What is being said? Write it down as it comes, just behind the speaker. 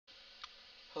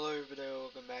Hello everybody,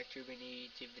 welcome back to a new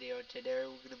YouTube video. Today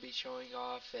we're going to be showing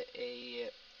off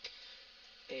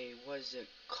what is it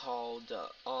called,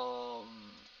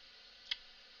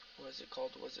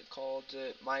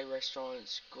 My Restaurant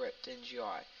script in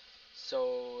GUI.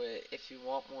 So if you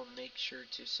want more, make sure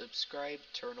to subscribe,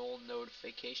 turn all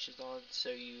notifications on so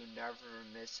you never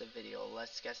miss a video.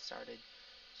 Let's get started.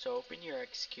 So open your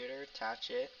executor,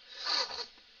 attach it,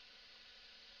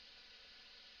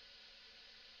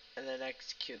 and then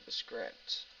execute the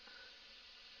script.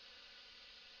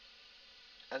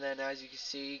 And then as you can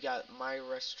see, you got My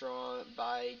Restaurant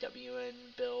by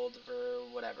WN Build or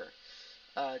whatever.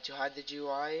 To hide the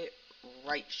GUI,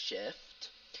 right shift.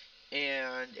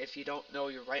 And if you don't know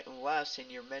your right and lefts and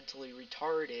you're mentally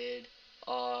retarded,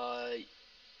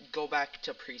 go back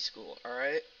to preschool,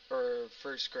 alright? Or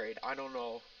first grade. I don't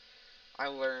know. I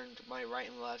learned my right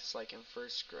and lefts like in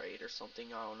first grade or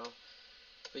something, I don't know.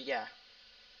 But yeah.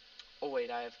 Oh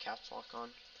wait, I have caps lock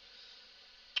on.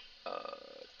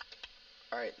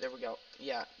 Alright, there we go.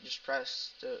 Yeah, just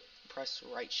press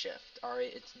right shift.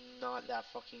 Alright, it's not that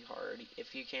fucking hard.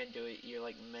 If you can't do it, you're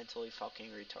like mentally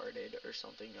fucking retarded or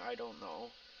something. I don't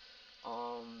know.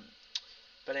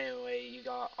 But anyway, you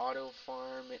got auto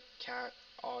farm,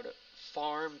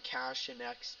 cash and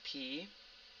XP.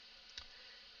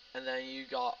 And then you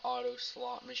got auto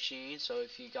slot machine. So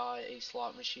if you got a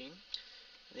slot machine,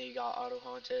 then you got auto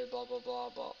haunted, blah blah blah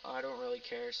blah. I don't really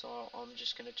care, so I'm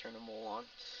just gonna turn them all on.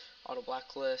 Auto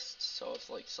blacklist, so if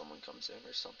like someone comes in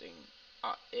or something,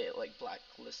 it like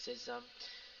blacklists them.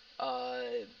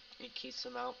 It keeps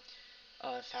them out.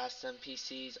 Fast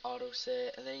NPCs, auto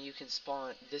sit, and then you can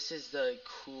spawn. This is the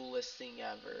coolest thing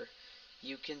ever.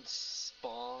 You can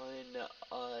spawn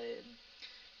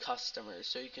customers,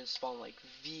 so you can spawn like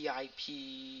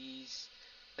VIPs.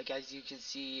 Like as you can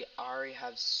see, I already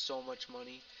have so much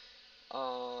money.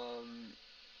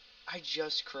 I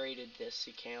just created this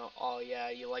account. Oh yeah,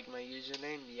 you like my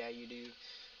username? Yeah, you do.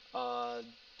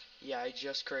 Yeah, I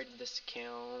just created this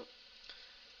account,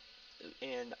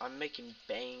 and I'm making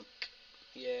bank.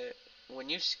 Yeah, when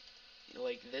you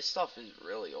like this stuff is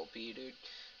really OP, dude.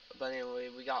 But anyway,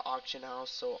 we got auction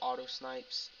house, so auto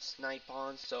snipe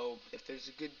on. So if there's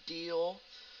a good deal,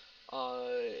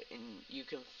 and you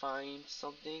can find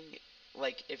something,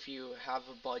 like if you have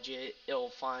a budget,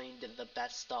 it'll find the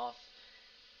best stuff,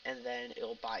 and then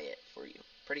it'll buy it for you.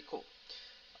 Pretty cool.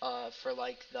 For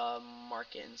like the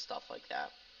market and stuff like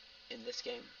that in this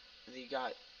game. And then you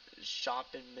got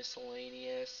shop and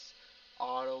miscellaneous,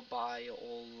 auto buy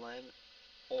all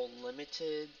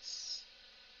limiteds.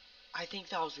 I think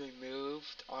that was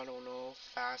removed. I don't know.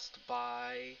 Fast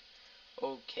buy.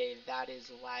 Okay, that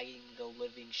is lagging the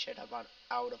living shit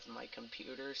out of my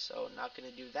computer, so not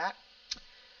gonna do that.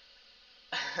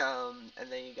 And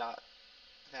then you got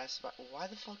fast buy. Why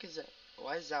the fuck is it?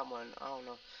 Why is that one? I don't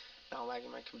know. Not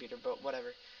lagging my computer, but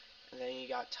whatever. And then you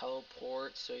got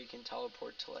teleport, so you can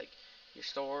teleport to like your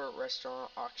store,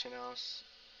 restaurant, auction house.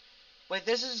 Wait,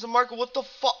 this is the market. What the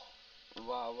fuck?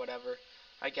 Wow, whatever.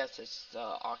 I guess it's the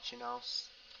auction house.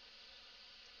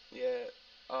 Yeah.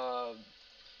 Uh,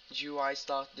 GUI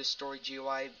stuff. Destroy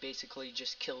GUI basically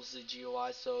just kills the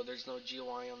GUI, so there's no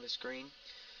GUI on the screen.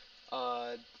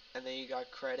 Uh, and then you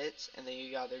got credits, and then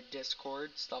you got their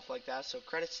Discord, stuff like that. So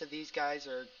credits to these guys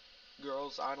are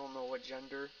girls. I don't know what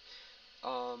gender.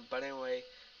 But anyway,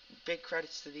 big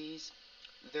credits to these.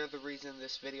 They're the reason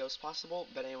this video is possible.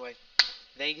 But anyway,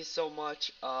 thank you so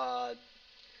much,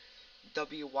 WYN,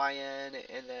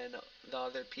 and then the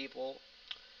other people.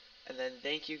 And then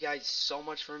thank you guys so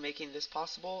much for making this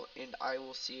possible. And I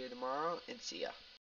will see you tomorrow, and see ya.